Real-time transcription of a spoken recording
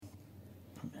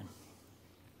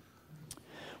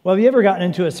Well, have you ever gotten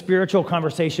into a spiritual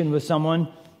conversation with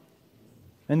someone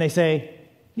and they say,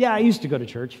 yeah, I used to go to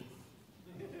church.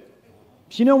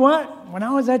 But you know what? When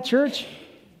I was at church,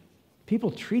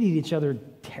 people treated each other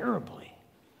terribly.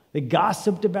 They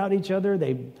gossiped about each other.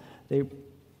 They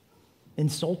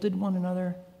insulted one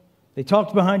another. They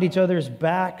talked behind each other's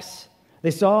backs.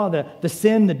 They saw the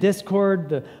sin, the discord,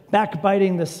 the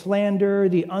backbiting, the slander,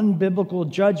 the unbiblical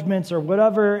judgments or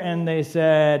whatever, and they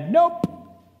said, nope,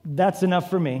 that's enough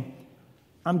for me.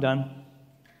 I'm done.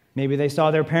 Maybe they saw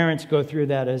their parents go through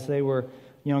that as they were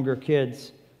younger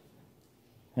kids.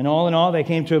 And all in all, they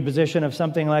came to a position of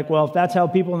something like, well, if that's how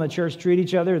people in the church treat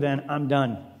each other, then I'm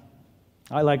done.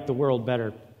 I like the world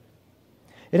better.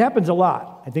 It happens a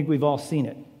lot. I think we've all seen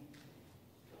it.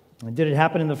 And did it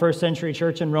happen in the first century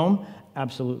church in Rome?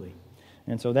 Absolutely.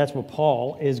 And so that's what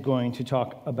Paul is going to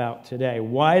talk about today.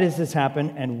 Why does this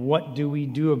happen, and what do we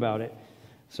do about it?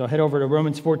 So head over to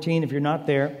Romans 14 if you're not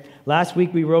there. Last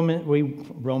week we romaned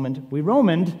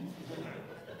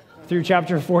through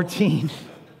chapter 14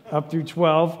 up through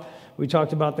 12. We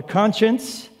talked about the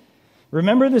conscience.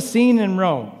 Remember the scene in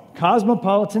Rome,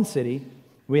 cosmopolitan city.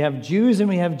 We have Jews and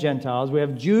we have Gentiles. We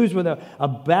have Jews with a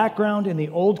background in the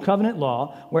Old Covenant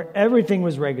law where everything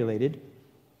was regulated.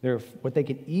 What they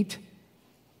could eat,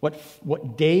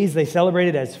 what days they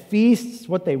celebrated as feasts,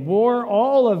 what they wore,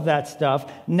 all of that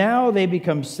stuff. Now they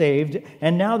become saved,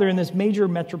 and now they're in this major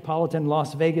metropolitan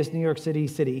Las Vegas, New York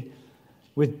City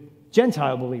with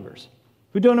Gentile believers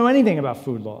who don't know anything about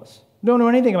food laws, don't know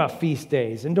anything about feast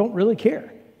days, and don't really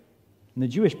care. And the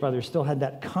Jewish brothers still had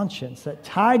that conscience that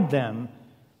tied them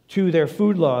to their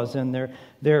food laws and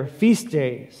their feast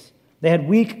days. They had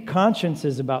weak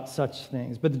consciences about such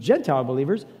things. But the Gentile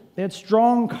believers, they had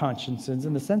strong consciences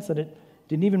in the sense that it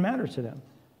didn't even matter to them.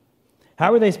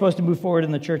 How were they supposed to move forward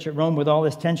in the church at Rome with all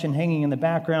this tension hanging in the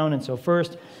background? And so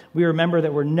first, we remember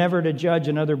that we're never to judge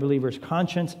another believer's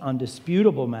conscience on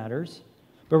disputable matters,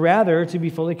 but rather to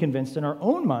be fully convinced in our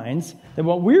own minds that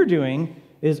what we're doing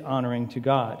is honoring to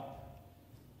God.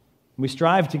 We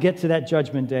strive to get to that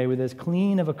judgment day with as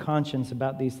clean of a conscience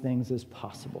about these things as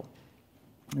possible.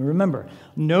 And remember,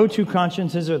 no two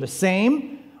consciences are the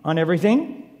same on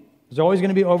everything. There's always going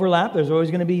to be overlap. There's always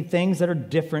going to be things that are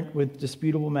different with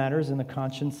disputable matters in the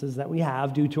consciences that we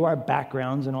have due to our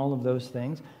backgrounds and all of those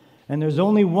things. And there's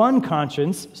only one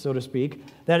conscience, so to speak,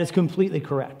 that is completely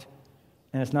correct.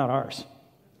 And it's not ours.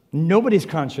 Nobody's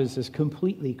conscience is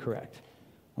completely correct.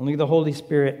 Only the Holy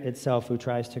Spirit itself who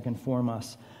tries to conform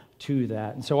us to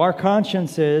that. And so our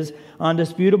consciences on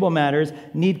disputable matters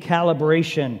need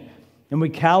calibration. And we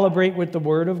calibrate with the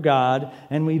Word of God,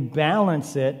 and we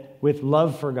balance it with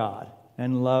love for God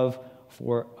and love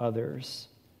for others.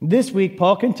 This week,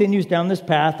 Paul continues down this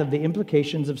path of the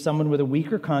implications of someone with a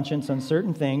weaker conscience on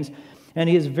certain things, and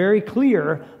he is very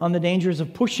clear on the dangers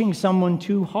of pushing someone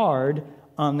too hard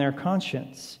on their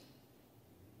conscience,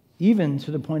 even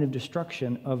to the point of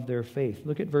destruction of their faith.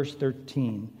 Look at verse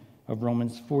 13 of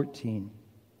Romans 14.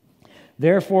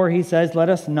 Therefore, he says, let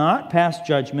us not pass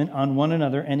judgment on one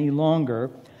another any longer,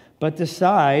 but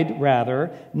decide,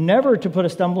 rather, never to put a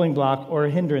stumbling block or a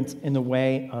hindrance in the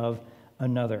way of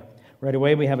another. Right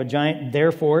away, we have a giant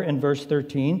therefore in verse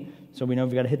 13, so we know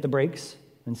we've got to hit the brakes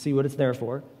and see what it's there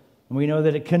for. And we know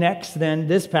that it connects then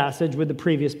this passage with the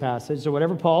previous passage. So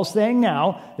whatever Paul's saying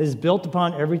now is built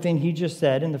upon everything he just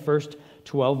said in the first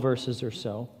 12 verses or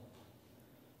so.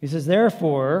 He says,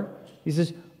 therefore,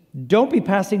 don't be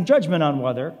passing judgment on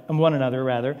one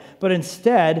another, but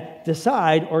instead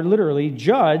decide, or literally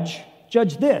judge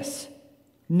this,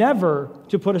 never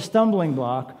to put a stumbling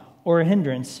block or a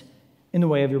hindrance in the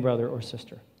way of your brother or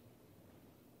sister.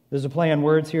 There's a play on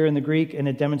words here in the Greek, and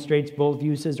it demonstrates both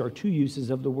uses or two uses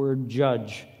of the word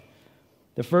judge.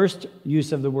 The first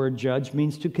use of the word judge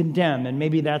means to condemn, and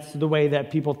maybe that's the way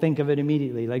that people think of it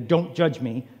immediately. Like, don't judge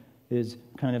me is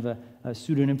kind of a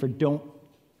pseudonym for don't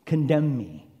condemn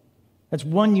me. That's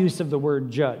one use of the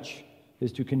word judge,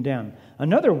 is to condemn.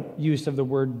 Another use of the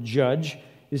word judge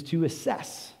is to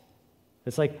assess.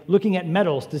 It's like looking at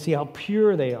metals to see how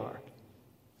pure they are.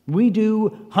 We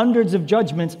do hundreds of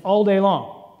judgments all day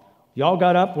long. Y'all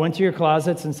got up, went to your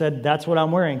closets, and said, that's what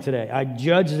I'm wearing today. I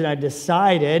judged and I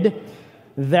decided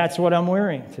that's what I'm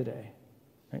wearing today.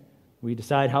 Right? We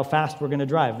decide how fast we're going to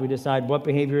drive. We decide what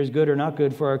behavior is good or not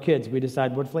good for our kids. We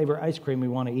decide what flavor ice cream we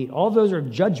want to eat. All of those are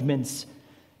judgments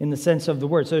in the sense of the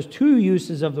word. So there's two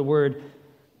uses of the word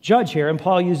judge here, and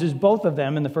Paul uses both of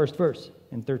them in the first verse,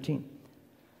 in 13.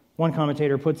 One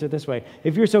commentator puts it this way: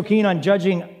 if you're so keen on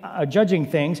judging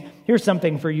things, here's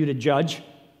something for you to judge: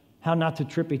 how not to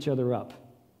trip each other up.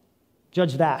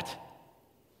 Judge that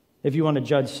if you want to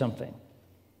judge something.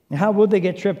 And how would they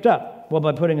get tripped up? Well,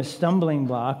 by putting a stumbling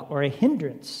block or a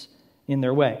hindrance in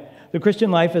their way. The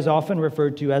Christian life is often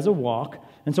referred to as a walk.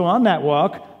 And so on that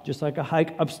walk, just like a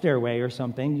hike up stairway or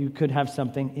something, you could have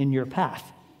something in your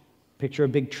path. Picture a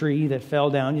big tree that fell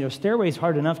down. Stairway's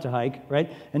hard enough to hike,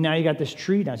 right? And now you got this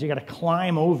tree down, so you got to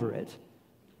climb over it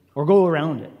or go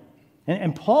around it.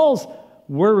 And Paul's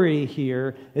worry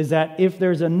here is that if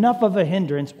there's enough of a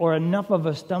hindrance or enough of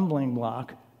a stumbling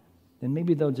block, then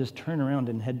maybe they'll just turn around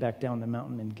and head back down the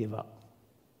mountain and give up.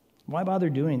 Why bother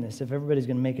doing this if everybody's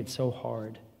going to make it so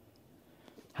hard?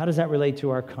 How does that relate to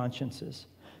our consciences?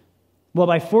 Well,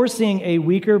 by forcing a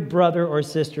weaker brother or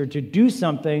sister to do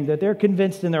something that they're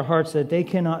convinced in their hearts that they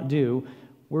cannot do,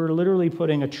 we're literally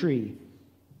putting a tree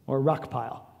or a rock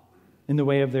pile in the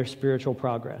way of their spiritual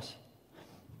progress.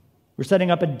 We're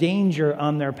setting up a danger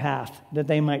on their path that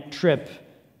they might trip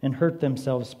and hurt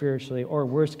themselves spiritually, or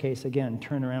worst case, again,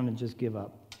 turn around and just give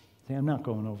up. Say, I'm not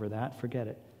going over that, forget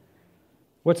it.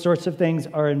 What sorts of things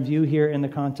are in view here in the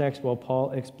context? Well,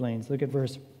 Paul explains. Look at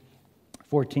verse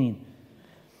 14.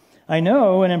 I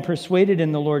know and am persuaded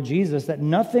in the Lord Jesus that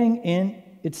nothing in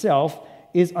itself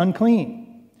is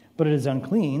unclean, but it is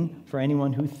unclean for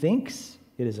anyone who thinks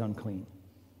it is unclean.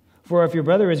 For if your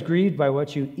brother is grieved by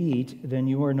what you eat, then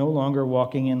you are no longer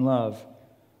walking in love.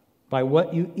 By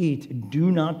what you eat,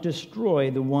 do not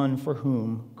destroy the one for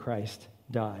whom Christ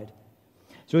died.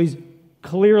 So he's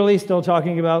clearly still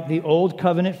talking about the old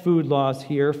covenant food laws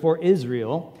here for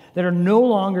Israel that are no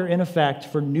longer in effect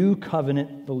for new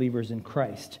covenant believers in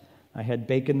Christ. I had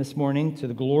bacon this morning to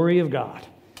the glory of God.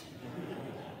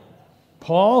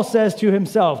 Paul says to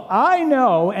himself, I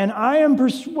know and I am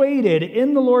persuaded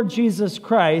in the Lord Jesus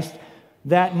Christ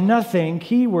that nothing,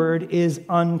 keyword, is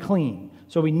unclean.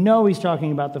 So we know he's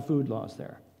talking about the food laws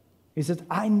there. He says,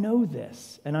 I know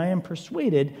this, and I am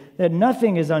persuaded that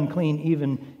nothing is unclean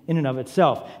even in and of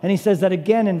itself. And he says that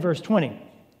again in verse 20.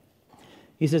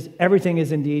 He says, everything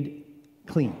is indeed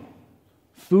clean.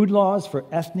 Food laws for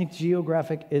ethnic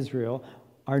geographic Israel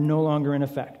are no longer in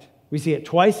effect. We see it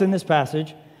twice in this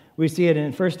passage. We see it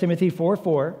in 1 Timothy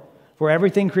 4:4, for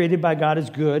everything created by God is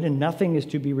good, and nothing is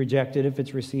to be rejected if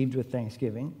it's received with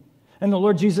thanksgiving. And the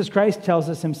Lord Jesus Christ tells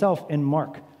us himself in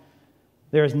Mark,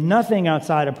 there is nothing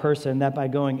outside a person that by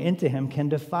going into him can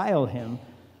defile him,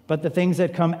 but the things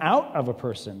that come out of a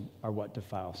person are what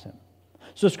defiles him.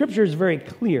 So Scripture is very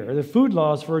clear. The food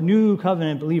laws for new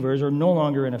covenant believers are no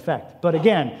longer in effect. But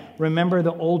again, remember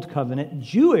the old covenant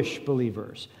Jewish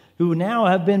believers who now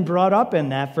have been brought up in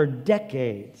that for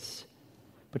decades.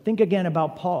 But think again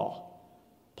about Paul.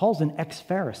 Paul's an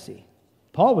ex-Pharisee.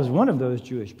 Paul was one of those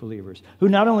Jewish believers who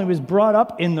not only was brought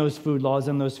up in those food laws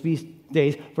and those feast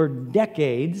days for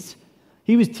decades,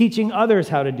 he was teaching others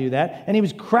how to do that, and he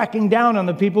was cracking down on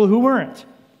the people who weren't.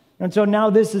 And so now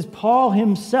this is Paul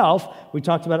himself. We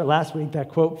talked about it last week, that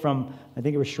quote from, I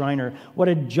think it was Schreiner, what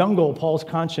a jungle Paul's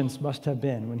conscience must have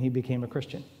been when he became a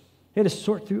Christian. He had to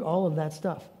sort through all of that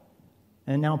stuff.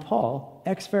 And now Paul,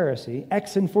 ex-Pharisee,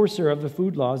 ex-enforcer of the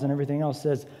food laws and everything else,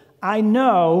 says, I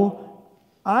know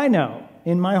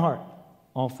in my heart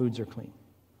all foods are clean.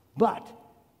 But,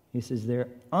 he says, they're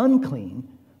unclean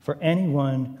for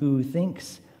anyone who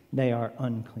thinks they are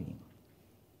unclean.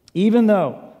 Even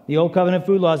though the old covenant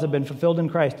food laws have been fulfilled in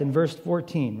Christ in verse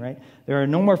 14, right? There are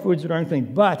no more foods that are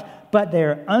unclean, but they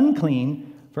are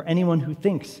unclean for anyone who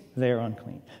thinks they are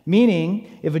unclean.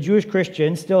 Meaning, if a Jewish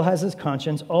Christian still has his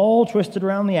conscience all twisted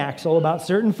around the axle about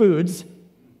certain foods,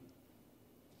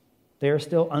 they are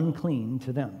still unclean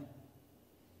to them.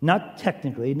 Not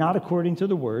technically, not according to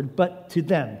the word, but to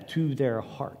them, to their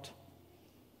heart.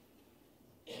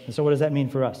 And so what does that mean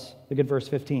for us? Look at verse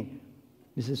 15.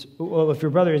 He says, well, if your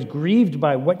brother is grieved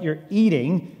by what you're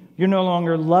eating, you're no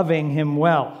longer loving him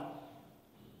well.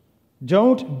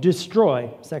 Don't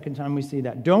destroy, second time we see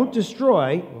that, don't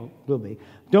destroy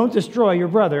your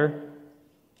brother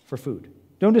for food.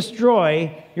 Don't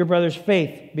destroy your brother's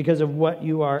faith because of what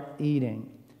you are eating.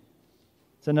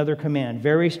 It's another command,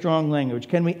 very strong language.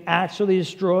 Can we actually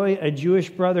destroy a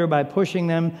Jewish brother by pushing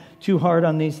them too hard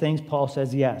on these things? Paul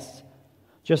says yes.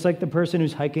 Just like the person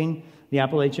who's hiking the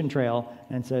Appalachian Trail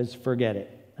and says, forget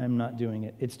it. I'm not doing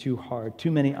it. It's too hard.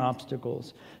 Too many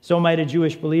obstacles. So might a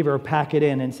Jewish believer pack it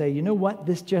in and say, you know what?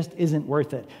 This just isn't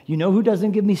worth it. You know who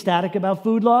doesn't give me static about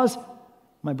food laws?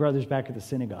 My brother's back at the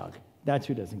synagogue. That's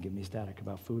who doesn't give me static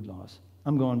about food laws.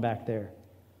 I'm going back there.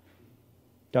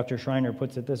 Dr. Schreiner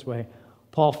puts it this way.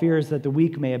 Paul fears that the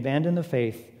weak may abandon the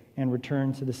faith and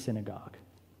return to the synagogue.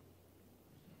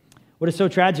 What is so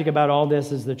tragic about all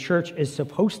this is the church is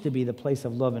supposed to be the place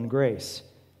of love and grace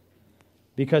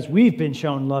because we've been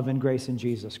shown love and grace in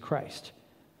Jesus Christ.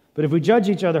 But if we judge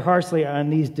each other harshly on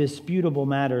these disputable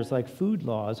matters like food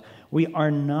laws, we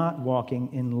are not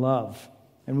walking in love.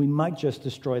 And we might just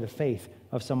destroy the faith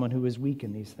of someone who is weak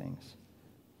in these things.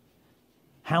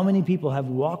 How many people have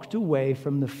walked away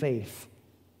from the faith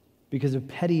because of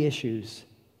petty issues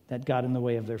that got in the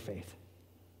way of their faith?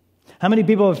 How many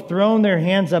people have thrown their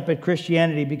hands up at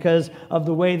Christianity because of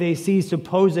the way they see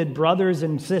supposed brothers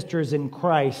and sisters in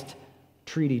Christ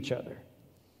treat each other?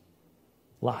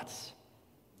 Lots.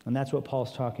 And that's what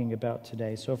Paul's talking about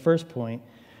today. So first point,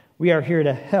 we are here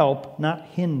to help, not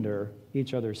hinder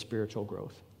each other's spiritual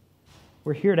growth.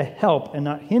 We're here to help and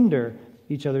not hinder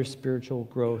each other's spiritual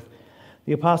growth.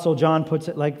 The Apostle John puts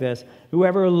it like this: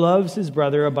 whoever loves his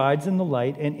brother abides in the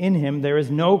light, and in him there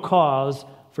is no cause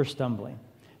for stumbling.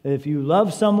 If you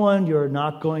love someone, you're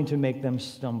not going to make them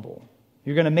stumble.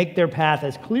 You're going to make their path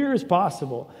as clear as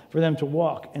possible for them to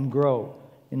walk and grow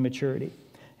in maturity.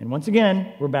 And once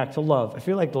again, we're back to love. I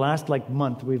feel like the last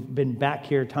month we've been back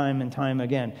here time and time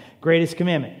again. Greatest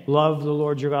commandment: love the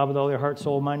Lord your God with all your heart,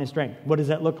 soul, mind, and strength. What does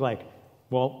that look like?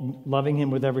 Well, loving him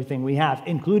with everything we have,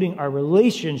 including our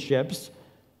relationships,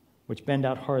 which bend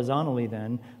out horizontally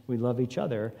then. We love each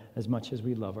other as much as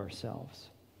we love ourselves.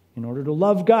 In order to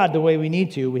love God the way we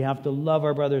need to, we have to love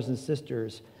our brothers and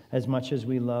sisters as much as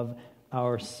we love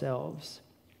ourselves.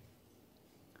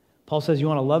 Paul says you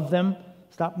want to love them?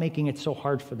 Stop making it so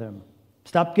hard for them.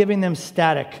 Stop giving them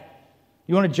static.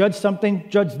 You want to judge something?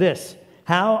 Judge this: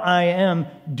 how I am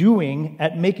doing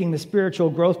at making the spiritual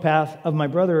growth path of my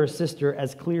brother or sister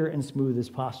as clear and smooth as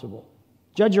possible.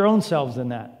 Judge your own selves in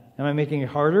that. Am I making it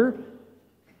harder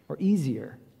or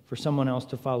easier for someone else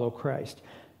to follow Christ?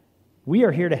 We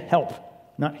are here to help,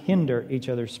 not hinder each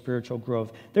other's spiritual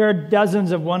growth. There are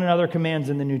dozens of one another commands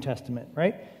in the New Testament,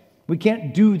 right? We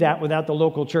can't do that without the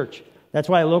local church. That's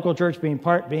why a local church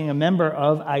being a member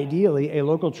of, ideally, a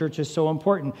local church is so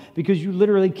important, because you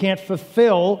literally can't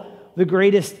fulfill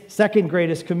the second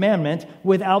greatest commandment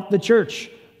without the church.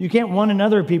 You can't one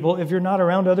another people if you're not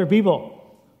around other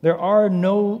people. There are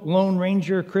no Lone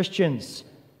Ranger Christians.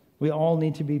 We all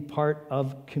need to be part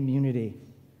of community.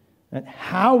 And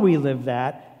how we live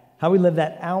that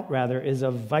out, is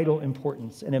of vital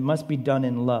importance, and it must be done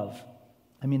in love.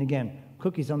 I mean, again,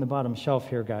 cookies on the bottom shelf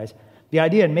here, guys. The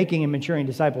idea in making and maturing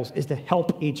disciples is to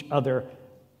help each other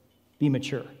be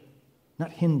mature,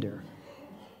 not hinder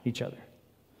each other.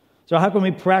 So how can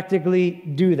we practically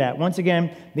do that? Once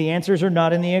again, the answers are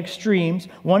not in the extremes.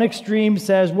 One extreme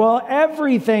says, well,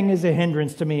 everything is a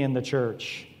hindrance to me in the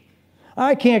church.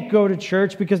 I can't go to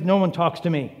church because no one talks to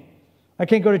me. I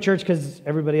can't go to church because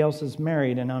everybody else is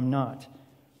married and I'm not.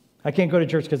 I can't go to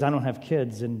church because I don't have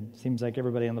kids, and it seems like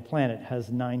everybody on the planet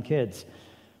has 9 kids.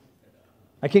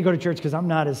 I can't go to church because I'm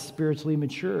not as spiritually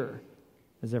mature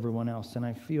as everyone else, and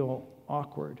I feel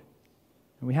awkward.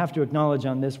 And we have to acknowledge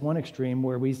on this one extreme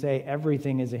where we say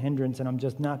everything is a hindrance and I'm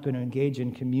just not going to engage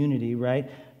in community,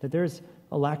 right? That there's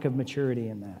a lack of maturity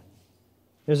in that.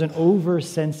 There's an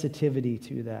oversensitivity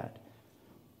to that.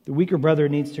 The weaker brother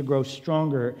needs to grow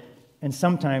stronger, and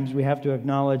sometimes we have to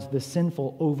acknowledge the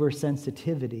sinful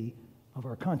oversensitivity of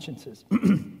our consciences.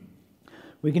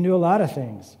 We can do a lot of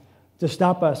things to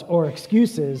stop us, or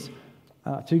excuses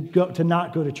to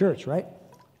not go to church, right?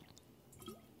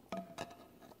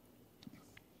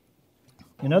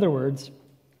 In other words,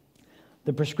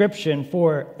 the prescription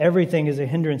for everything is a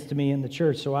hindrance to me in the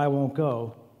church, so I won't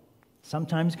go,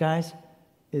 sometimes, guys,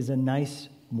 is a nice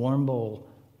warm bowl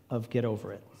of get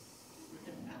over it.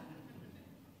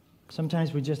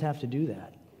 Sometimes we just have to do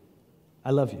that.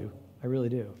 I love you. I really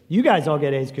do. You guys all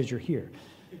get A's because you're here.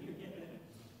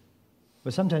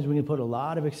 But sometimes we can put a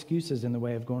lot of excuses in the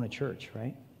way of going to church,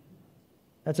 right?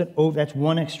 That's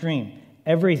one extreme.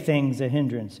 Everything's a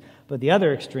hindrance. But the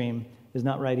other extreme is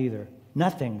not right either.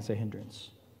 Nothing's a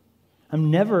hindrance. I'm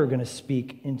never going to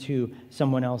speak into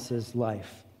someone else's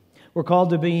life. We're called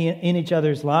to be in each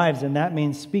other's lives, and that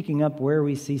means speaking up where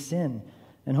we see sin.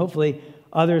 And hopefully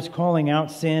others calling out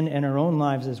sin in our own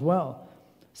lives as well.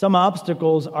 Some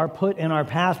obstacles are put in our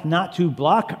path not to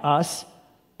block us,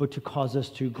 but to cause us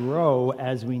to grow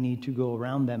as we need to go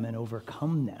around them and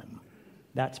overcome them.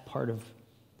 That's part of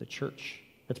the church.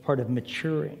 That's part of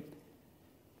maturing.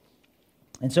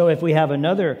 And so if we have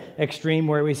another extreme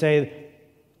where we say,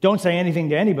 don't say anything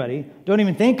to anybody, don't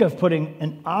even think of putting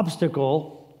an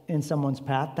obstacle in someone's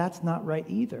path, that's not right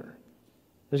either.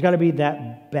 There's got to be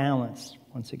that balance,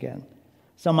 once again.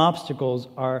 Some obstacles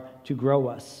are to grow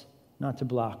us, not to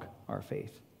block our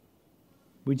faith.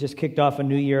 We just kicked off a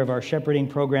new year of our shepherding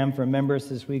program for members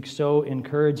this week. So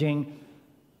encouraging.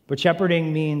 But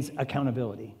shepherding means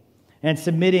accountability. and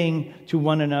submitting to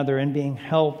one another and being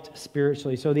helped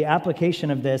spiritually. So the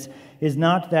application of this is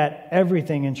not that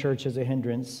everything in church is a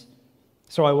hindrance,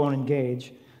 so I won't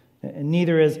engage. And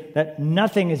neither is that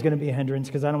nothing is going to be a hindrance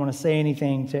because I don't want to say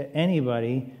anything to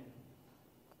anybody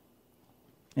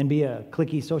and be a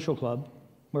cliquey social club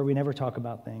where we never talk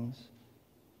about things.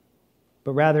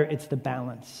 But rather, it's the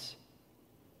balance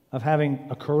of having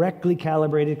a correctly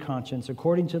calibrated conscience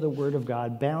according to the Word of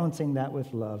God, balancing that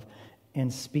with love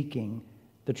and speaking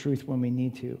the truth when we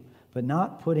need to, but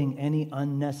not putting any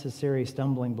unnecessary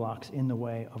stumbling blocks in the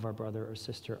way of our brother or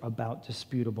sister about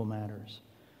disputable matters.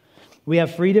 We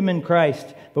have freedom in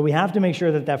Christ, but we have to make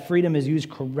sure that that freedom is used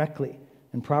correctly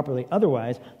and properly.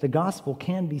 Otherwise, the gospel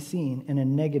can be seen in a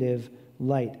negative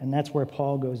light, and that's where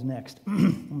Paul goes next.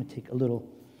 I'm going to take a little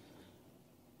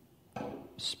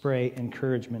spray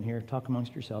encouragement here. Talk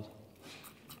amongst yourselves.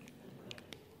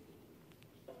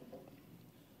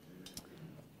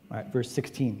 All right, verse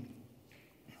 16.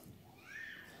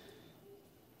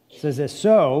 It says this,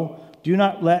 "So do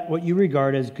not let what you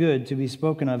regard as good to be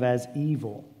spoken of as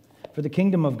evil. For the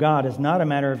kingdom of God is not a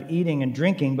matter of eating and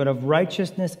drinking, but of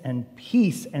righteousness and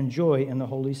peace and joy in the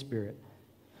Holy Spirit.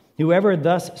 Whoever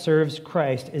thus serves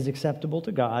Christ is acceptable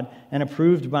to God and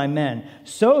approved by men.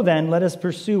 So then, let us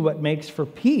pursue what makes for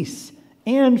peace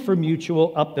and for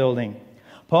mutual upbuilding."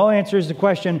 Paul answers the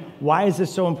question, why is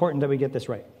this so important that we get this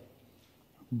right?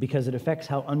 Because it affects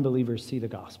how unbelievers see the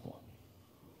gospel.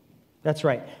 That's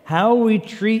right. How we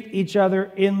treat each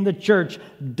other in the church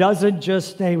doesn't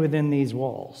just stay within these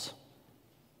walls.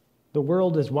 The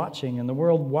world is watching, and the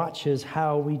world watches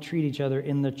how we treat each other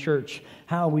in the church,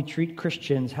 how we treat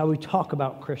Christians, how we talk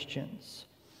about Christians.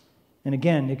 And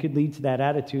again, it could lead to that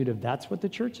attitude of, that's what the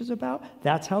church is about?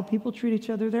 That's how people treat each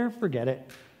other there? Forget it.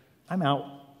 I'm out.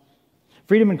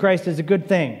 Freedom in Christ is a good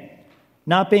thing.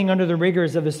 Not being under the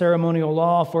rigors of the ceremonial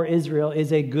law for Israel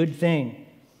is a good thing.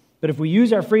 But if we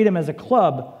use our freedom as a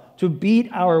club to beat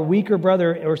our weaker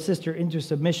brother or sister into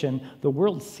submission, the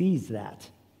world sees that.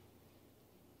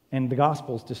 And the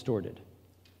gospel's distorted.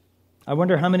 I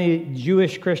wonder how many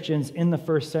Jewish Christians in the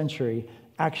first century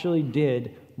actually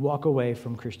did walk away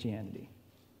from Christianity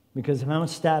because of how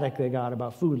ecstatic they got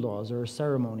about food laws or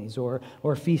ceremonies or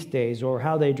feast days or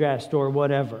how they dressed or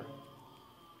whatever.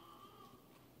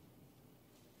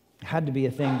 It had to be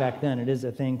a thing back then. It is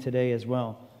a thing today as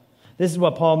well. This is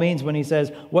what Paul means when he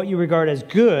says, what you regard as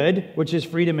good, which is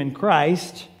freedom in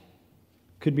Christ,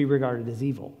 could be regarded as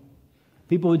evil.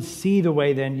 People would see the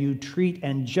way then you treat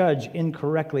and judge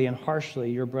incorrectly and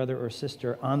harshly your brother or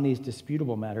sister on these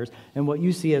disputable matters. And what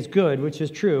you see as good, which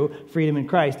is true, freedom in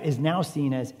Christ, is now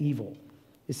seen as evil,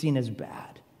 is seen as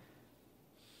bad.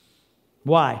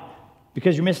 Why?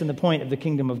 Because you're missing the point of the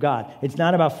kingdom of God. It's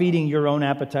not about feeding your own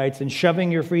appetites and shoving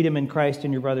your freedom in Christ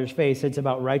in your brother's face. It's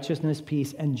about righteousness,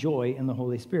 peace, and joy in the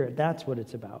Holy Spirit. That's what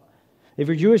it's about. If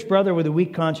your Jewish brother with a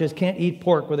weak conscience can't eat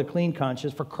pork with a clean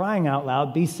conscience, for crying out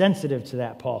loud, be sensitive to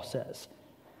that, Paul says.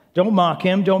 Don't mock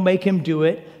him. Don't make him do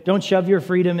it. Don't shove your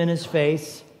freedom in his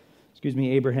face. Excuse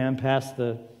me, Abraham, pass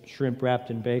the shrimp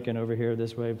wrapped in bacon over here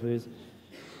this way, please.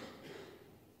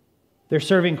 They're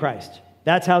serving Christ.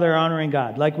 That's how they're honoring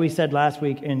God. Like we said last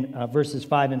week in verses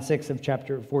 5 and 6 of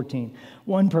chapter 14.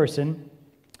 One person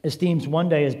esteems one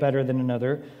day as better than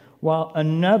another, while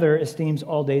another esteems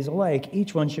all days alike.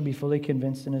 Each one should be fully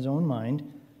convinced in his own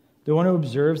mind. The one who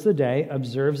observes the day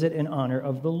observes it in honor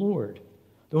of the Lord.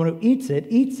 The one who eats it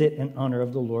in honor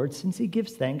of the Lord, since he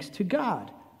gives thanks to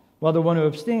God. While the one who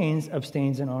abstains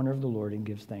in honor of the Lord and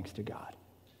gives thanks to God.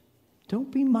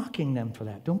 Don't be mocking them for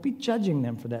that. Don't be judging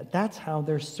them for that. That's how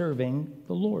they're serving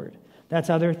the Lord. That's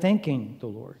how they're thanking the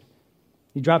Lord.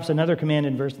 He drops another command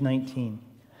in verse 19.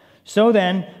 So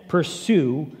then,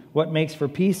 pursue what makes for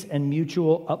peace and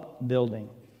mutual upbuilding.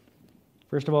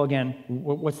 First of all, again,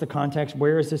 what's the context?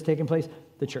 Where is this taking place?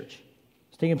 The church.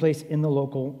 It's taking place in the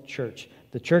local church,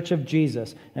 the church of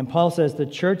Jesus. And Paul says the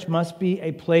church must be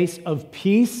a place of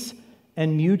peace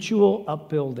and mutual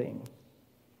upbuilding.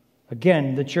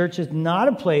 Again, the church is not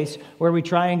a place where we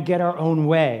try and get our own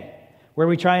way, where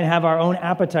we try and have our own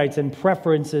appetites and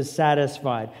preferences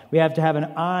satisfied. We have to have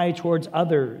an eye towards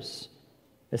others,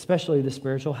 especially the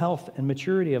spiritual health and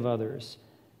maturity of others,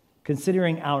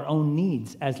 considering our own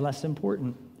needs as less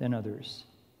important than others.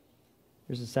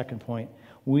 Here's the second point.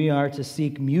 We are to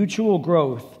seek mutual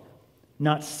growth,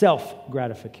 not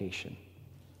self-gratification.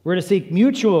 We're to seek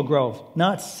mutual growth,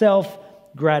 not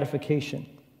self-gratification.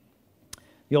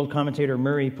 The old commentator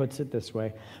Murray puts it this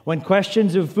way. When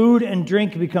questions of food and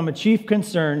drink become a chief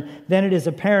concern, then it is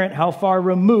apparent how far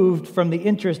removed from the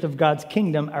interest of God's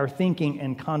kingdom our thinking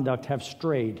and conduct have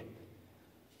strayed.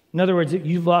 In other words,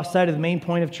 you've lost sight of the main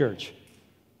point of church,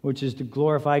 which is to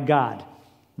glorify God,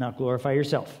 not glorify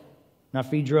yourself, not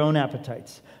feed your own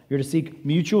appetites. You're to seek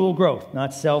mutual growth,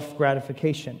 not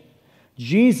self-gratification.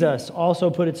 Jesus also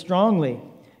put it strongly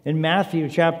in Matthew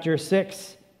chapter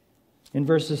 6, in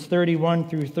verses 31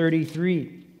 through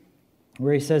 33,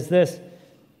 where he says this,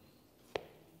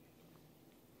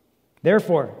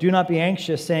 "Therefore, do not be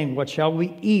anxious, saying, 'What shall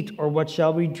we eat?' or 'What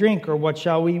shall we drink?' or 'What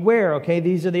shall we wear?'" Okay,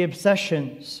 these are the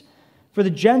obsessions. "For the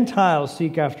Gentiles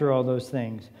seek after all those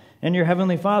things, and your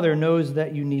heavenly Father knows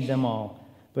that you need them all.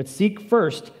 But seek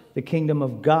first the kingdom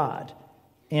of God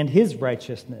and his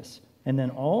righteousness, and then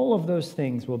all of those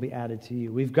things will be added to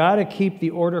you." We've got to keep the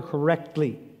order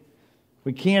correctly.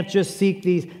 We can't just seek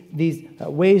these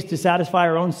ways to satisfy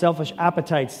our own selfish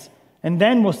appetites, and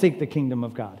then we'll seek the kingdom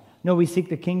of God. No, we seek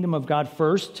the kingdom of God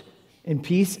first in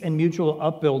peace and mutual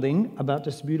upbuilding about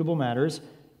disputable matters,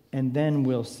 and then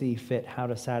we'll see fit how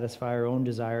to satisfy our own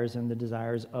desires and the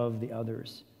desires of the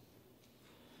others.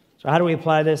 So how do we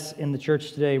apply this in the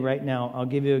church today, right now? I'll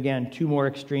give you, again, two more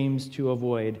extremes to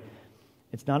avoid.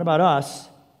 It's not about us,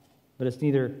 but it's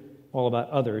neither all about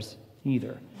others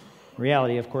either.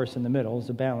 Reality, of course, in the middle is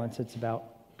a balance. It's about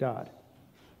God.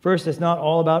 First, it's not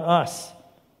all about us.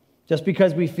 Just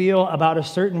because we feel about a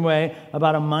certain way,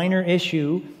 about a minor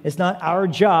issue, it's not our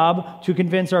job to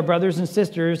convince our brothers and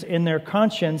sisters in their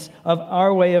conscience of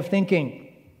our way of thinking.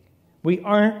 We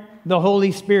aren't the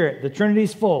Holy Spirit. The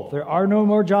Trinity's full. There are no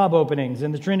more job openings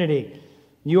in the Trinity.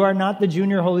 You are not the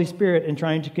junior Holy Spirit in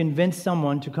trying to convince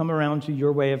someone to come around to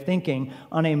your way of thinking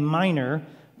on a minor,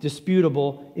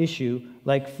 disputable issue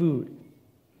like food.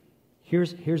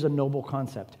 Here's a noble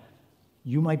concept.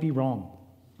 You might be wrong.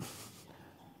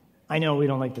 I know we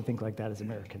don't like to think like that as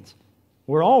Americans.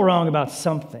 We're all wrong about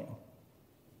something.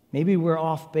 Maybe we're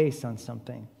off base on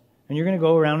something. And you're going to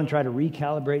go around and try to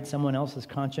recalibrate someone else's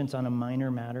conscience on a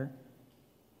minor matter.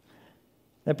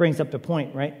 That brings up the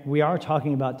point, right? We are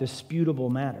talking about disputable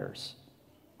matters.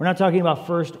 We're not talking about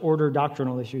first-order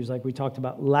doctrinal issues like we talked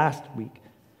about last week.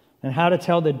 And how to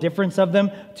tell the difference of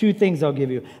them? Two things I'll give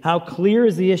you. How clear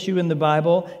is the issue in the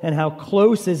Bible, and how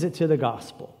close is it to the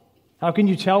gospel? How can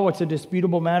you tell what's a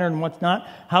disputable matter and what's not?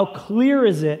 How clear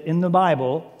is it in the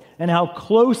Bible, and how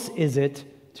close is it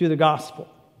to the gospel?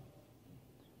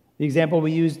 The example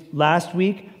we used last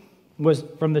week was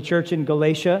from the church in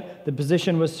Galatia. The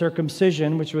position was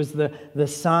circumcision, which was the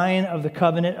sign of the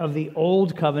covenant of the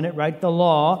old covenant, right? The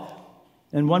law.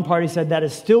 And one party said that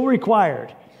is still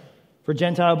required for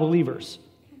Gentile believers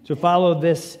to follow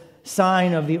this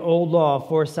sign of the old law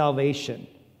for salvation.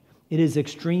 It is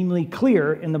extremely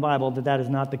clear in the Bible that that is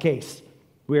not the case.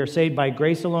 We are saved by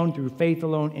grace alone, through faith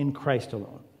alone, in Christ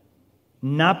alone,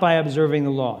 not by observing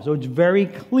the law. So it's very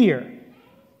clear.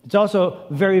 It's also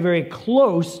very, very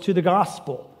close to the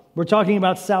gospel. We're talking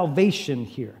about salvation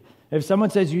here. If someone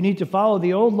says you need to follow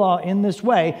the old law in this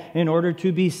way in order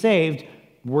to be saved,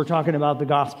 we're talking about the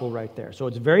gospel right there. So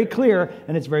it's very clear,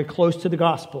 and it's very close to the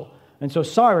gospel. And so,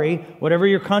 sorry, whatever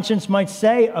your conscience might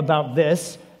say about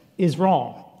this is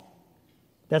wrong.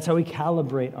 That's how we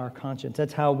calibrate our conscience.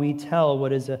 That's how we tell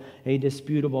what is a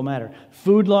disputable matter.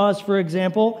 Food laws, for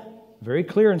example, very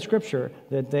clear in Scripture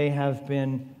that they have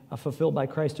been fulfilled by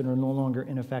Christ and are no longer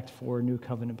in effect for new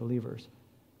covenant believers.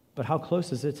 But how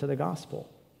close is it to the gospel?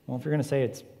 Well, if you're going to say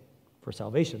it's for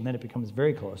salvation, then it becomes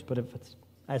very close. But if it's,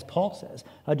 as Paul says,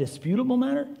 a disputable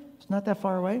matter, it's not that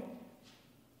far away.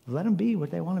 Let them be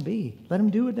what they want to be. Let them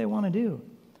do what they want to do.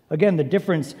 Again, the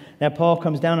difference that Paul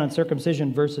comes down on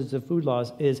circumcision versus the food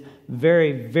laws is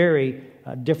very, very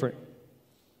different.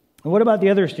 And what about the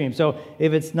other extreme? So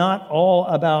if it's not all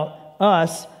about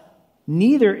us,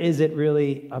 neither is it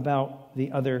really about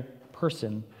the other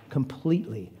person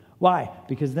completely. Why?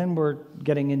 Because then we're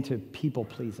getting into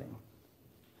people-pleasing.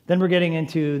 Then we're getting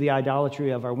into the idolatry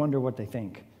of, I wonder what they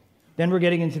think. Then we're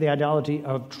getting into the idolatry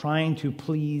of trying to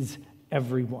please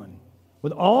everyone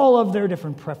with all of their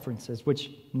different preferences, which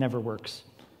never works.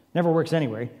 Never works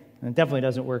anyway, and it definitely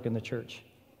doesn't work in the church.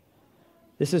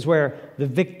 This is where the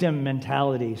victim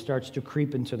mentality starts to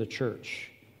creep into the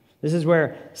church. This is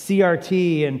where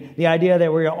CRT and the idea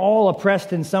that we're all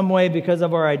oppressed in some way because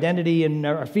of our identity and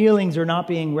our feelings are not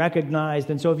being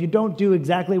recognized. And so if you don't do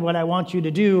exactly what I want you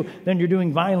to do, then you're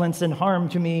doing violence and harm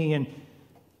to me. And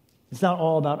it's not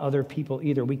all about other people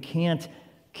either. We can't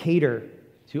cater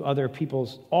to other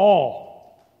people's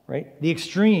right? The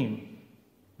extreme.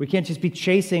 We can't just be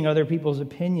chasing other people's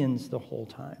opinions the whole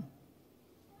time.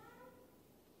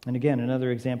 And again,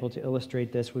 another example to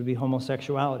illustrate this would be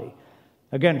homosexuality.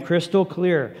 Again, crystal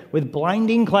clear, with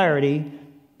blinding clarity,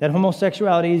 that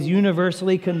homosexuality is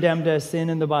universally condemned as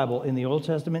sin in the Bible, in the Old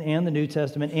Testament and the New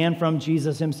Testament, and from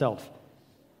Jesus himself,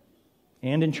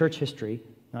 and in church history,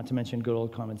 not to mention good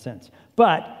old common sense.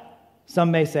 But some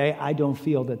may say, I don't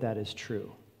feel that that is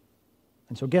true.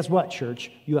 And so guess what, church?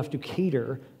 You have to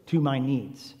cater to my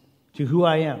needs, to who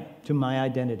I am, to my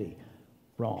identity.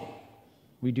 Wrong.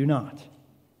 We do not.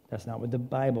 That's not what the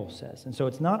Bible says. And so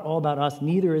it's not all about us.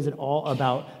 Neither is it all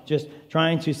about just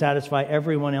trying to satisfy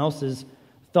everyone else's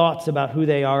thoughts about who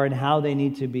they are and how they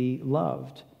need to be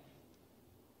loved.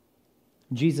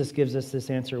 Jesus gives us this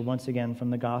answer once again from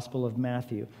the Gospel of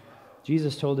Matthew.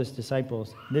 Jesus told his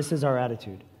disciples, this is our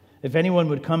attitude. If anyone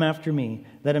would come after me,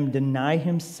 let him deny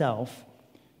himself,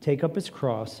 take up his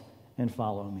cross, and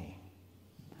follow me.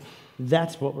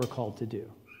 That's what we're called to do,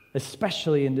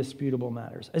 especially in disputable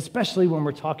matters, especially when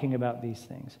we're talking about these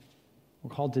things.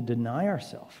 We're called to deny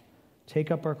ourselves,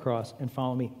 take up our cross, and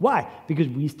follow me. Why? Because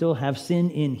we still have sin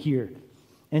in here,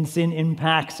 and sin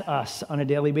impacts us on a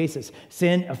daily basis.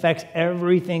 Sin affects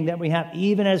everything that we have,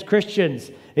 even as Christians.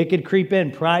 It could creep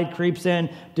in. Pride creeps in.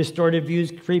 Distorted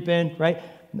views creep in, right?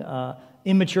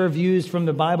 Immature views from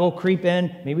the Bible creep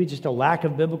in. Maybe just a lack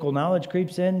of biblical knowledge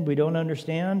creeps in. We don't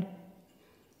understand.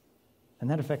 And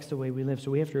that affects the way we live.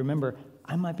 So we have to remember,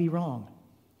 I might be wrong.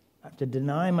 I have to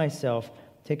deny myself,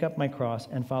 take up my cross,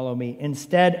 and follow me,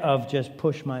 instead of just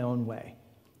push my own way.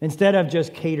 Instead of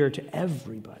just cater to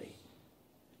everybody.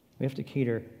 We have to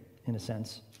cater, in a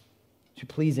sense, to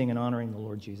pleasing and honoring the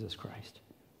Lord Jesus Christ.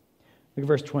 Look at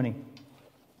verse 20.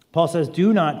 Paul says,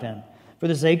 do not then, for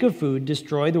the sake of food,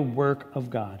 destroy the work of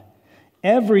God.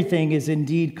 Everything is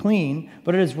indeed clean,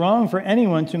 but it is wrong for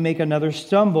anyone to make another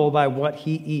stumble by what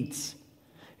he eats.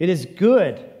 It is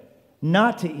good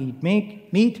not to eat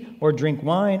meat or drink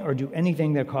wine or do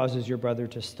anything that causes your brother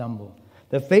to stumble.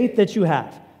 The faith that you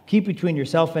have, keep between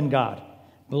yourself and God.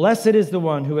 Blessed is the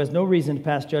one who has no reason to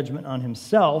pass judgment on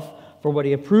himself for what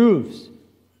he approves.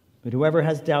 But whoever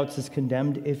has doubts is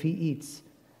condemned if he eats,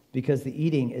 because the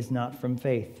eating is not from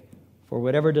faith. For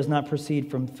whatever does not proceed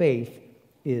from faith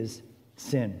is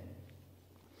sin.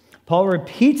 Paul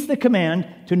repeats the command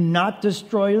to not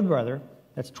destroy your brother.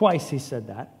 That's twice he said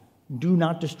that. Do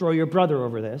not destroy your brother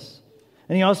over this.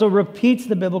 And he also repeats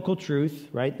the biblical truth,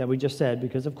 right, that we just said,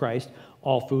 because of Christ,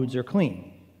 all foods are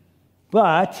clean.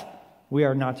 But we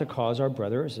are not to cause our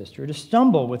brother or sister to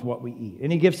stumble with what we eat.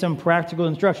 And he gives some practical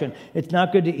instruction. It's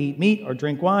not good to eat meat or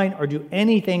drink wine or do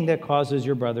anything that causes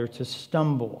your brother to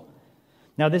stumble.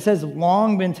 Now, this has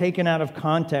long been taken out of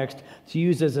context to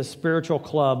use as a spiritual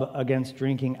club against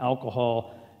drinking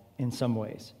alcohol in some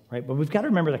ways, right? But we've got to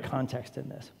remember the context in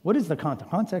this. What is the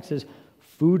context? Context is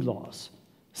food laws,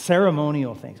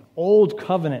 ceremonial things, old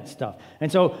covenant stuff.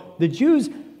 And so the Jews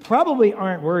probably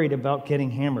aren't worried about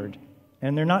getting hammered,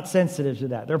 and they're not sensitive to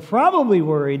that. They're probably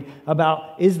worried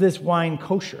about, is this wine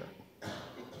kosher?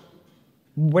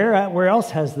 Where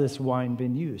else has this wine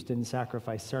been used in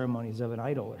sacrifice ceremonies of an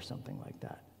idol or something like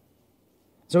that?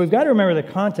 So we've got to remember the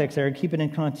context there and keep it in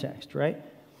context, right?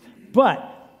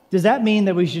 But does that mean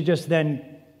that we should just then,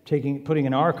 putting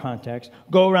in our context,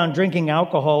 go around drinking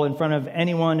alcohol in front of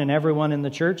anyone and everyone in the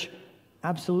church?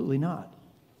 Absolutely not.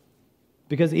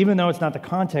 Because even though it's not the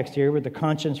context here with the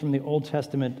conscience from the Old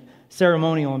Testament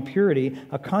ceremonial impurity,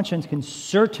 a conscience can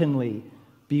certainly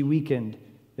be weakened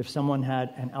if someone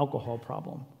had an alcohol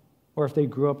problem, or if they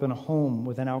grew up in a home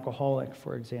with an alcoholic,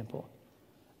 for example.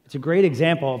 It's a great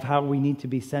example of how we need to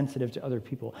be sensitive to other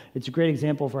people. It's a great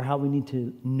example for how we need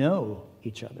to know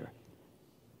each other.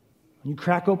 When you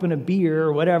crack open a beer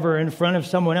or whatever in front of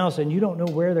someone else and you don't know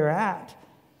where they're at,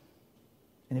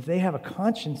 and if they have a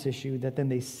conscience issue, that then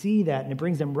they see that and it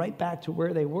brings them right back to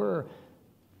where they were,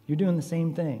 you're doing the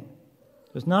same thing.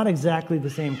 It's not exactly the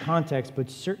same context, but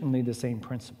certainly the same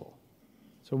principle.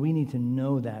 So we need to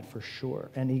know that for sure.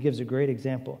 And he gives a great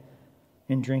example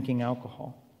in drinking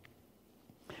alcohol.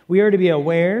 We are to be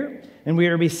aware and we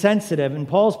are to be sensitive. And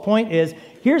Paul's point is,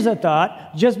 here's a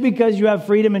thought, just because you have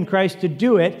freedom in Christ to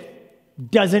do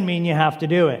it, doesn't mean you have to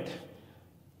do it.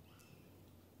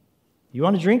 You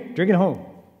want to drink? Drink at home.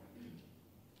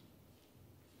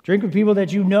 Drink with people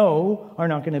that you know are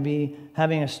not going to be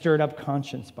having a stirred up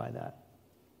conscience by that.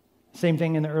 Same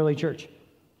thing in the early church.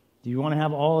 Do you want to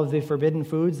have all of the forbidden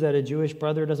foods that a Jewish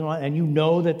brother doesn't want, and you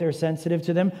know that they're sensitive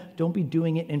to them? Don't be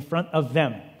doing it in front of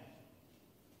them.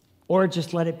 Or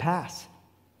just let it pass.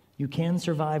 You can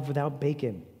survive without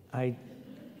bacon. I'm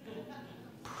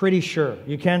pretty sure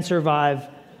you can survive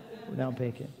without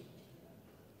bacon.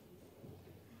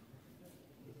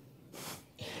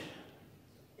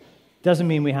 Doesn't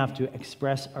mean we have to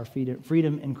express our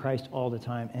freedom in Christ all the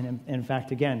time. And in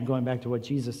fact, again, going back to what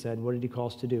Jesus said, what did he call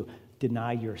us to do?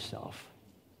 Deny yourself.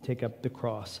 Take up the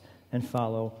cross and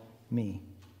follow me.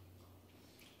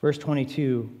 Verse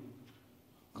 22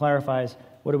 clarifies,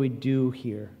 what do we do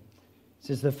here? It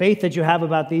says, the faith that you have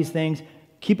about these things,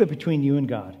 keep it between you and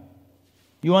God.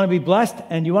 You want to be blessed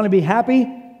and you want to be happy?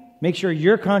 Make sure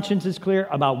your conscience is clear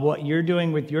about what you're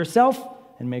doing with yourself,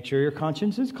 and make sure your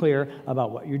conscience is clear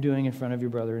about what you're doing in front of your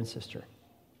brother and sister.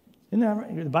 Isn't that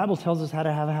right? The Bible tells us how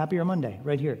to have a happier Monday,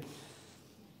 right here.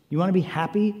 You want to be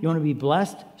happy? You want to be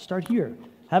blessed? Start here.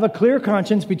 Have a clear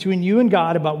conscience between you and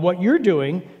God about what you're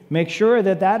doing. Make sure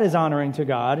that that is honoring to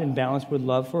God and balanced with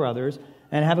love for others.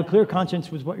 And have a clear conscience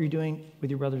with what you're doing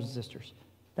with your brothers and sisters.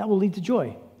 That will lead to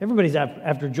joy. Everybody's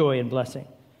after joy and blessing.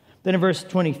 Then in verse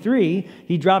 23,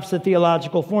 he drops the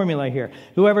theological formula here.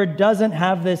 Whoever doesn't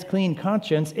have this clean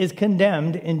conscience is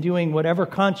condemned in doing whatever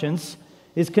conscience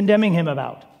is condemning him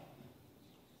about,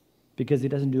 because he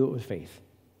doesn't do it with faith.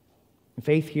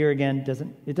 Faith here, again,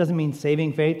 doesn't mean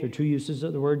saving faith. There are two uses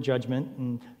of the word judgment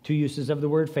and two uses of the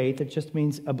word faith. It just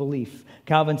means a belief.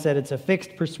 Calvin said it's a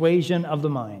fixed persuasion of the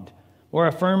mind, or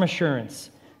a firm assurance,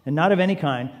 and not of any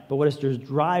kind, but what is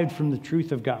derived from the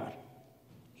truth of God.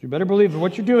 So you better believe that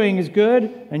what you're doing is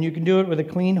good, and you can do it with a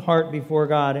clean heart before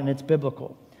God, and it's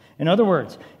biblical. In other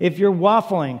words, if you're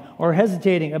waffling or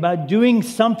hesitating about doing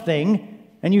something,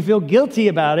 and you feel guilty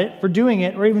about it for doing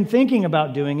it, or even thinking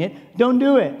about doing it, don't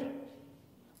do it.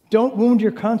 Don't wound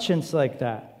your conscience like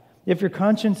that. If your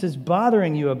conscience is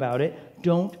bothering you about it,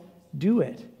 don't do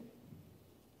it.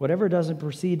 Whatever doesn't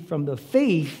proceed from the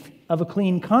faith of a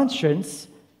clean conscience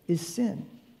is sin.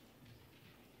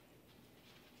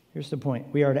 Here's the point.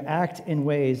 We are to act in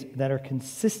ways that are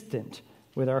consistent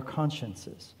with our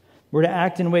consciences. We're to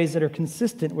act in ways that are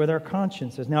consistent with our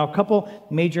consciences. Now, a couple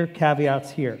major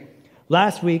caveats here.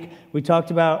 Last week, we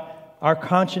talked about our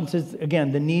consciences,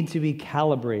 again, the need to be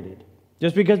calibrated.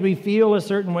 Just because we feel a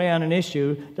certain way on an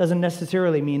issue doesn't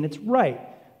necessarily mean it's right.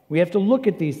 We have to look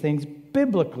at these things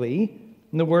biblically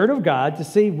in the Word of God to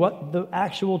see what the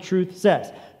actual truth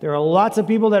says. There are lots of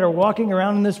people that are walking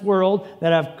around in this world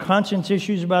that have conscience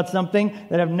issues about something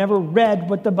that have never read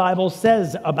what the Bible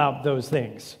says about those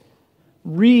things.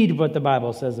 Read what the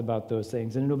Bible says about those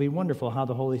things, and it'll be wonderful how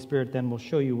the Holy Spirit then will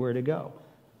show you where to go.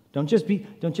 Don't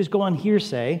just go on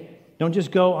hearsay. Don't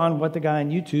just go on what the guy on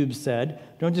YouTube said.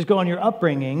 Don't just go on your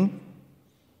upbringing.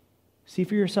 See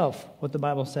for yourself what the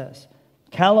Bible says.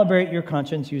 Calibrate your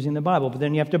conscience using the Bible, but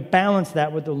then you have to balance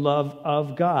that with the love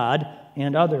of God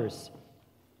and others.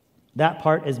 That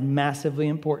part is massively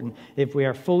important. If we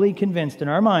are fully convinced in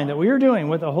our mind that we are doing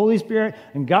what the Holy Spirit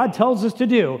and God tells us to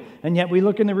do, and yet we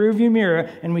look in the rearview mirror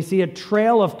and we see a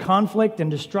trail of conflict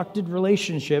and destroyed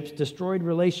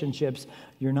relationships,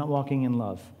 you're not walking in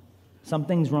love.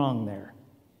 Something's wrong there,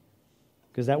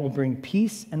 because that will bring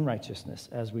peace and righteousness,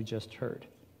 as we just heard.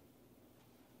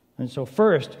 And so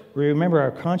first, we remember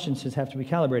our consciences have to be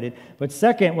calibrated. But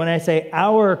second, when I say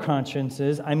our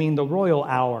consciences, I mean the royal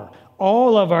hour.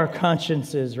 All of our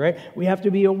consciences, right? We have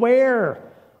to be aware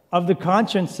of the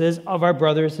consciences of our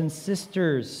brothers and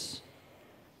sisters.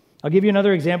 I'll give you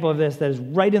another example of this that is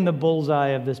right in the bullseye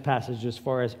of this passage as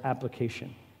far as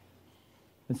application.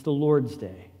 It's the Lord's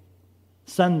Day.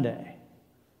 Sunday.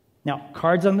 Now,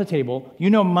 cards on the table.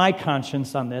 You know my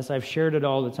conscience on this. I've shared it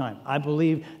all the time. I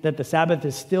believe that the Sabbath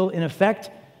is still in effect,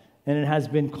 and it has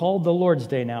been called the Lord's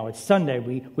Day now. It's Sunday.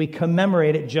 We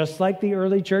commemorate it just like the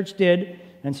early church did.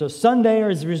 And so Sunday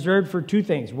is reserved for two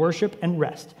things, worship and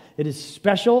rest. It is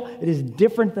special. It is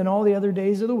different than all the other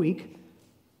days of the week.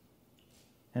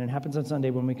 And it happens on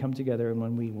Sunday when we come together and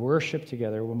when we worship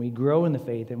together, when we grow in the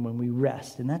faith, and when we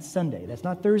rest. And that's Sunday. That's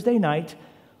not Thursday night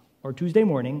or Tuesday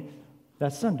morning.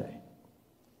 That's Sunday.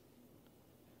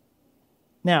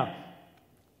 Now,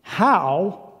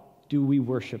 how do we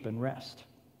worship and rest?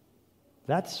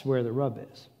 That's where the rub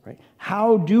is, right?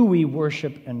 How do we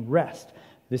worship and rest?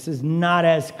 This is not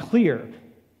as clear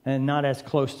and not as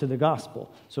close to the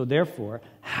gospel. So therefore,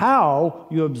 how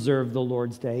you observe the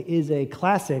Lord's Day is a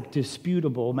classic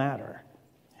disputable matter.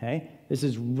 Okay? This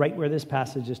is right where this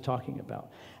passage is talking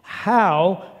about.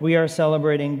 How we are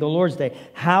celebrating the Lord's Day.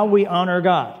 How we honor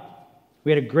God.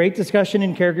 We had a great discussion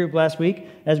in care group last week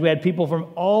as we had people from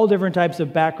all different types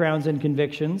of backgrounds and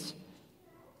convictions.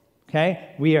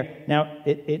 Okay?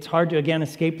 It's hard to, again,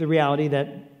 escape the reality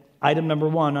that item number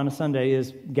 1 on a Sunday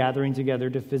is gathering together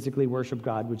to physically worship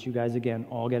God, which you guys, again,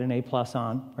 all get an A+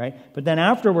 on, right? But then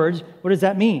afterwards, what does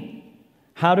that mean?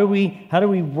 How do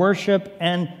we worship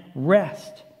and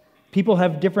rest? People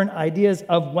have different ideas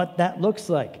of what that looks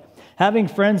like. Having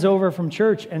friends over from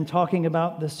church and talking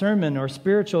about the sermon or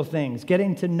spiritual things,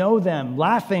 getting to know them,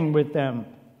 laughing with them,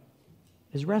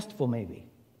 is restful maybe.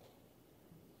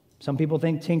 Some people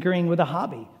think tinkering with a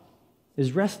hobby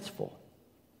is restful.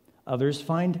 Others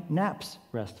find naps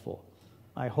restful.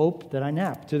 I hope that I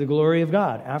nap to the glory of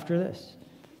God after this.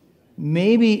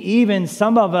 Maybe even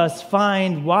some of us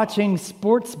find watching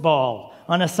sports ball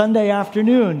on a Sunday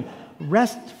afternoon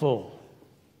restful.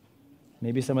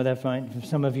 Maybe some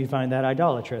of you find that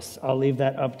idolatrous. I'll leave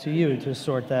that up to you to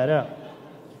sort that out.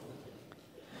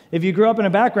 If you grew up in a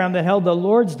background that held the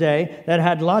Lord's Day, that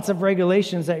had lots of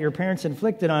regulations that your parents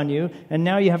inflicted on you, and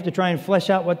now you have to try and flesh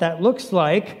out what that looks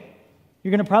like,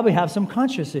 you're going to probably have some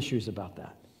conscious issues about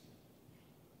that.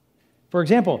 For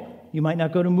example, you might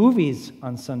not go to movies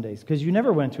on Sundays because you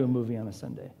never went to a movie on a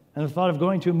Sunday. And the thought of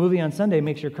going to a movie on Sunday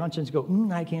makes your conscience go,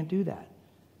 I can't do that.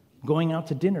 Going out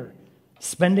to dinner,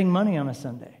 spending money on a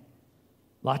Sunday.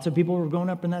 Lots of people were growing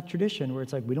up in that tradition where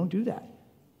it's like, we don't do that.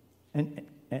 And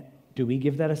do we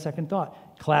give that a second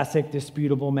thought? Classic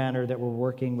disputable matter that we're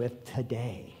working with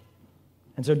today.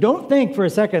 And so don't think for a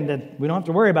second that we don't have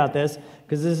to worry about this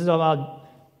because this is about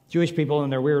Jewish people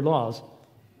and their weird laws.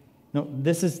 No,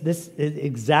 this is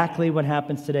exactly what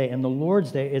happens today, and the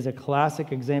Lord's Day is a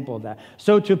classic example of that.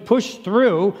 So to push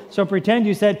through, so pretend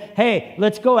you said, hey,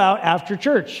 let's go out after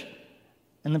church.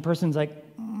 And the person's like,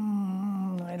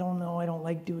 I don't know, I don't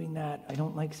like doing that. I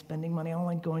don't like spending money. I don't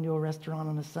like going to a restaurant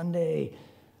on a Sunday.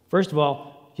 First of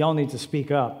all, y'all need to speak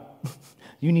up.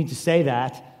 You need to say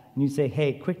that. And you say,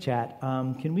 hey, quick chat,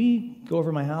 can we go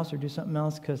over to my house or do something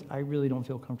else? Because I really don't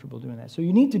feel comfortable doing that. So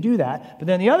you need to do that. But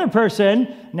then the other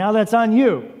person, now that's on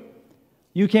you.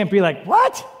 You can't be like,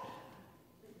 what?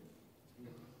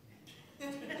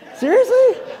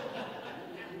 Seriously?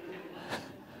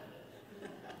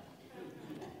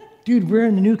 Dude, we're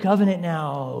in the new covenant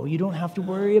now. You don't have to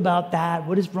worry about that.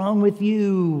 What is wrong with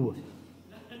you?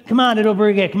 Come on, it'll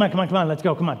bring it. Come on. Let's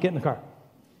go. Come on, get in the car.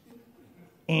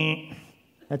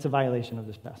 That's a violation of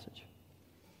this passage.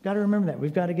 Got to remember that.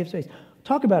 We've got to give space.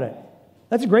 Talk about it.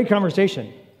 That's a great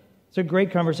conversation. It's a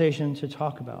great conversation to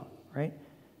talk about, right?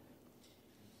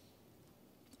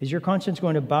 Is your conscience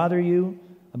going to bother you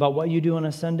about what you do on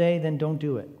a Sunday? Then don't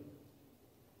do it.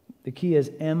 The key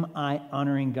is, am I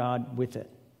honoring God with it?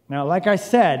 Now, like I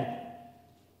said,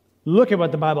 look at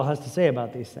what the Bible has to say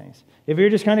about these things. If you're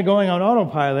just kind of going on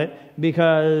autopilot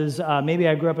because maybe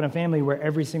I grew up in a family where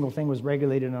every single thing was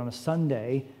regulated on a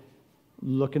Sunday,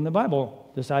 look in the Bible.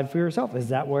 Decide for yourself, is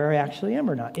that where I actually am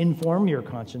or not? Inform your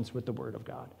conscience with the Word of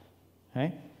God.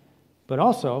 Okay? But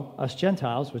also, us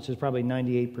Gentiles, which is probably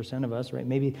 98% of us, right?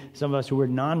 Maybe some of us who were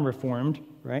non-reformed,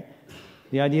 right?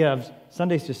 The idea of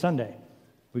Sunday's just Sunday.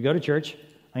 We go to church,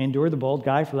 I endure the bold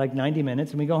guy for like 90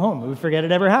 minutes, and we go home. We forget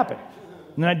it ever happened.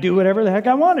 And then I do whatever the heck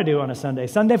I want to do on a Sunday.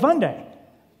 Sunday fun day.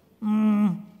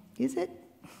 Is it?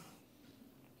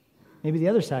 Maybe the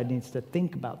other side needs to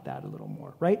think about that a little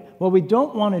more, right? What we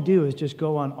don't want to do is just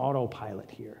go on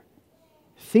autopilot here.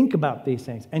 Think about these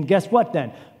things. And guess what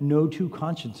then? No two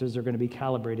consciences are going to be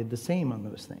calibrated the same on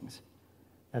those things.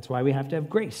 That's why we have to have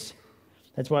grace.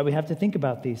 That's why we have to think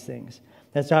about these things.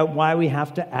 That's why we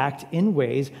have to act in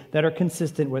ways that are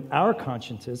consistent with our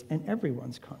consciences and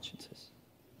everyone's consciences.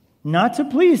 Not to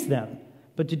please them,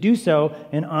 but to do so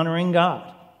in honoring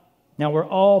God. Now, we're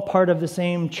all part of the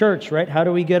same church, right? How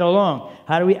do we get along?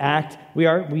 How do we act?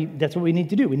 That's what we need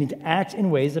to do. We need to act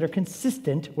in ways that are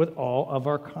consistent with all of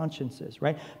our consciences,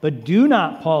 right? But do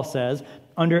not, Paul says,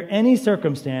 under any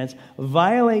circumstance,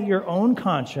 violate your own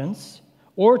conscience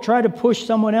or try to push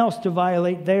someone else to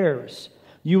violate theirs.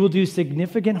 You will do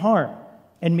significant harm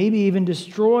and maybe even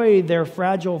destroy their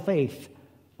fragile faith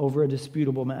over a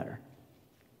disputable matter.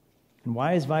 And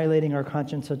why is violating our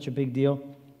conscience such a big deal?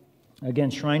 Again,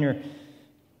 Schreiner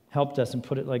helped us and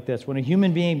put it like this. When a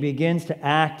human being begin to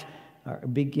act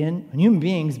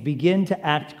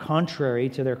contrary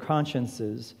to their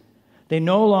consciences, they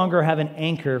no longer have an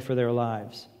anchor for their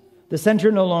lives. The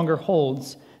center no longer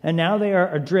holds, and now they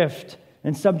are adrift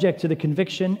and subject to the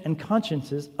conviction and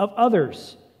consciences of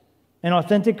others. An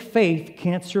authentic faith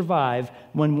can't survive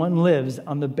when one lives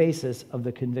on the basis of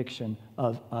the conviction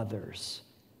of others.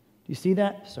 Do you see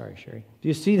that? Sorry, Sherry. Do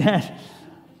you see that?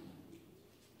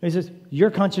 He says,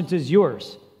 your conscience is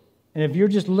yours. And if you're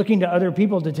just looking to other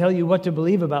people to tell you what to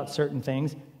believe about certain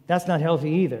things, that's not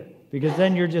healthy either. Because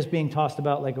then you're just being tossed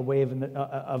about like a wave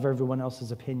of everyone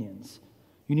else's opinions.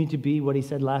 You need to be, what he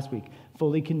said last week,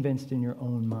 fully convinced in your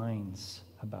own minds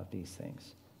about these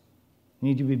things. You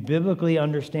need to be biblically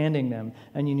understanding them,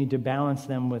 and you need to balance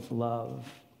them with love.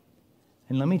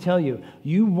 And let me tell you,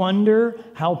 you wonder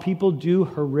how people do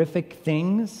horrific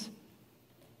things?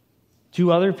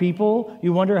 to other people.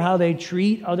 You wonder how they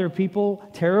treat other people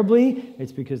terribly.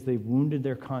 It's because they've wounded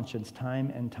their conscience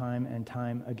time and time and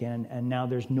time again, and now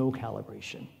there's no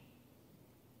calibration.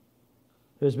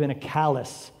 There's been a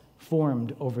callus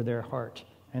formed over their heart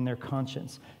and their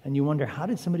conscience. And you wonder, how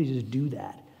did somebody just do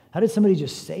that? How did somebody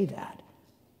just say that?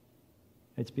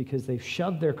 It's because they've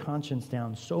shoved their conscience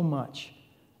down so much,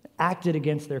 acted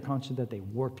against their conscience, that they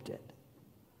warped it.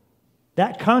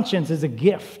 That conscience is a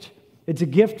gift. It's a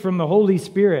gift from the Holy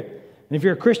Spirit. And if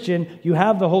you're a Christian, you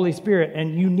have the Holy Spirit,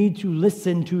 and you need to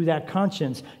listen to that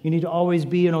conscience. You need to always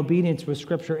be in obedience with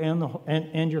Scripture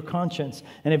and your conscience.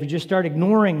 And if you just start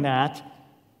ignoring that,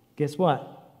 guess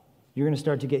what? You're going to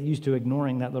start to get used to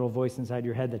ignoring that little voice inside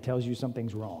your head that tells you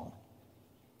something's wrong.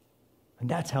 And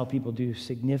that's how people do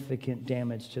significant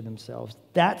damage to themselves.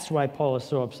 That's why Paul is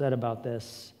so upset about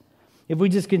this. If we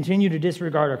just continue to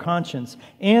disregard our conscience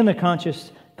and the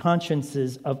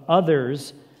consciences of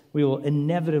others, we will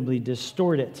inevitably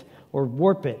distort it or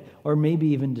warp it or maybe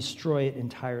even destroy it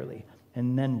entirely.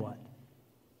 And then what?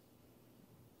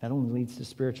 That only leads to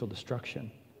spiritual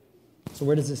destruction. So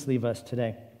where does this leave us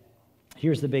today?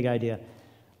 Here's the big idea.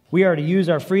 We are to use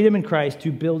our freedom in Christ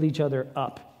to build each other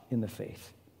up in the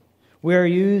faith. We are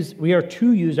to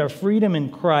use our freedom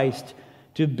in Christ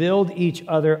to build each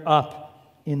other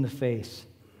up in the faith.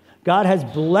 God has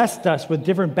blessed us with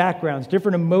different backgrounds,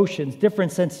 different emotions,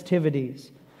 different sensitivities.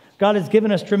 God has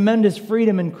given us tremendous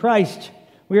freedom in Christ.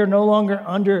 We are no longer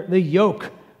under the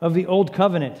yoke of the old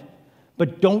covenant.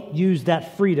 But don't use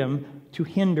that freedom to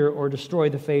hinder or destroy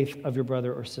the faith of your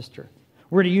brother or sister.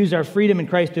 We're to use our freedom in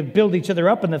Christ to build each other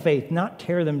up in the faith, not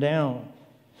tear them down.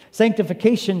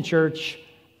 Sanctification, church,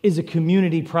 is a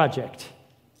community project.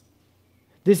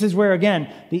 This is where,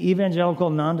 again, the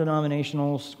evangelical,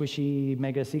 non-denominational, squishy,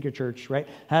 mega seeker church, right,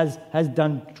 has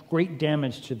done great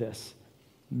damage to this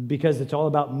because it's all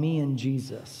about me and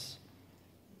Jesus.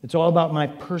 It's all about my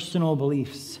personal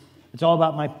beliefs. It's all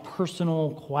about my personal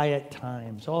quiet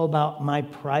time. It's all about my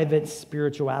private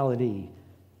spirituality.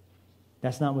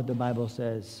 That's not what the Bible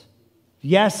says.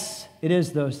 Yes, it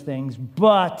is those things,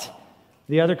 but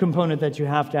the other component that you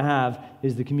have to have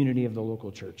is the community of the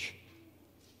local church.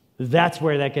 That's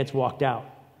where that gets walked out.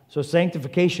 So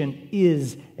sanctification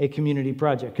is a community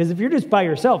project. Because if you're just by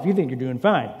yourself, you think you're doing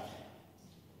fine.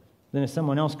 Then if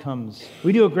someone else comes,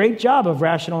 we do a great job of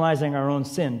rationalizing our own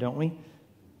sin, don't we?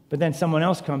 But then someone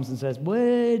else comes and says, what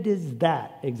is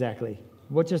that exactly?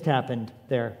 What just happened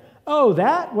there? Oh,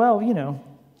 that? Well,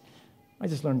 I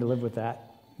just learned to live with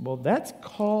that. Well, that's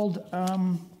called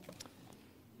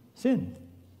sin.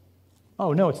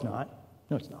 Oh, no, it's not.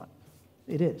 No, it's not.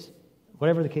 It is.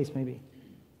 Whatever the case may be.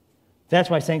 That's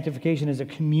why sanctification is a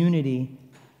community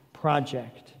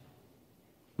project.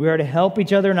 We are to help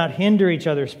each other, not hinder each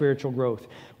other's spiritual growth.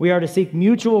 We are to seek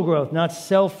mutual growth, not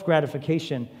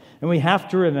self-gratification. And we have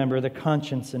to remember the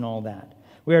conscience in all that.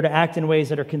 We are to act in ways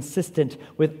that are consistent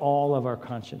with all of our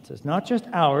consciences. Not just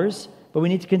ours, but we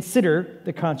need to consider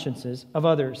the consciences of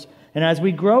others. And as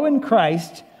we grow in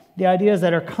Christ, the idea is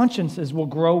that our consciences will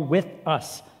grow with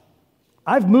us.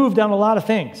 I've moved on a lot of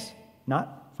things,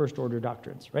 not first-order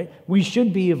doctrines, right? We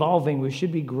should be evolving. We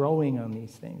should be growing on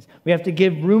these things. We have to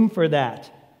give room for that,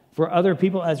 for other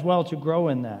people as well to grow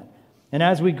in that. And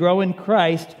as we grow in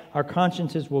Christ, our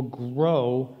consciences will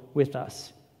grow with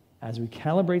us as we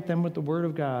calibrate them with the Word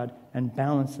of God and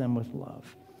balance them with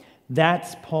love.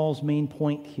 That's Paul's main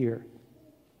point here.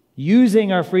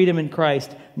 Using our freedom in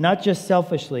Christ, not just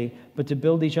selfishly, but to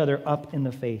build each other up in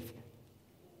the faith.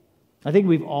 I think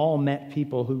we've all met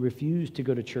people who refused to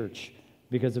go to church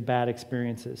because of bad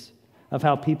experiences, of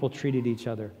how people treated each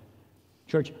other.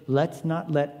 Church, let's not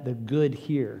let the good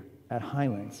here at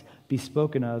Highlands be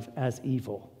spoken of as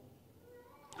evil.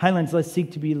 Highlands, let's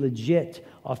seek to be legit,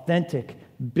 authentic,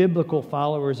 biblical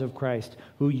followers of Christ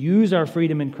who use our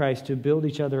freedom in Christ to build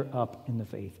each other up in the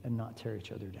faith and not tear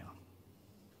each other down.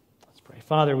 Let's pray.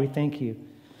 Father, we thank you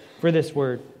for this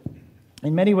word.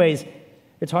 In many ways,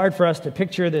 it's hard for us to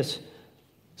picture this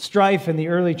strife in the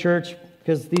early church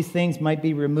because these things might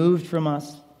be removed from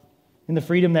us in the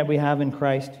freedom that we have in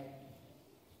Christ.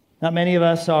 Not many of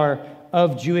us are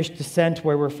of Jewish descent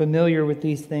where we're familiar with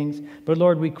these things, but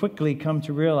Lord, we quickly come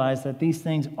to realize that these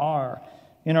things are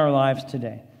in our lives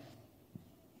today.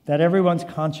 That everyone's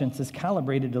conscience is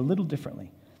calibrated a little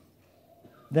differently.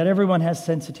 That everyone has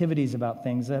sensitivities about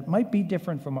things that might be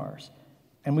different from ours.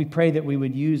 And we pray that we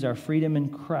would use our freedom in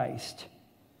Christ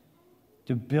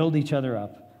to build each other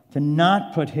up, to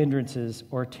not put hindrances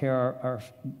or tear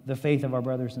the faith of our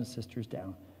brothers and sisters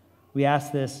down. We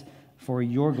ask this for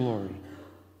your glory.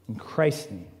 In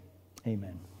Christ's name,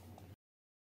 amen.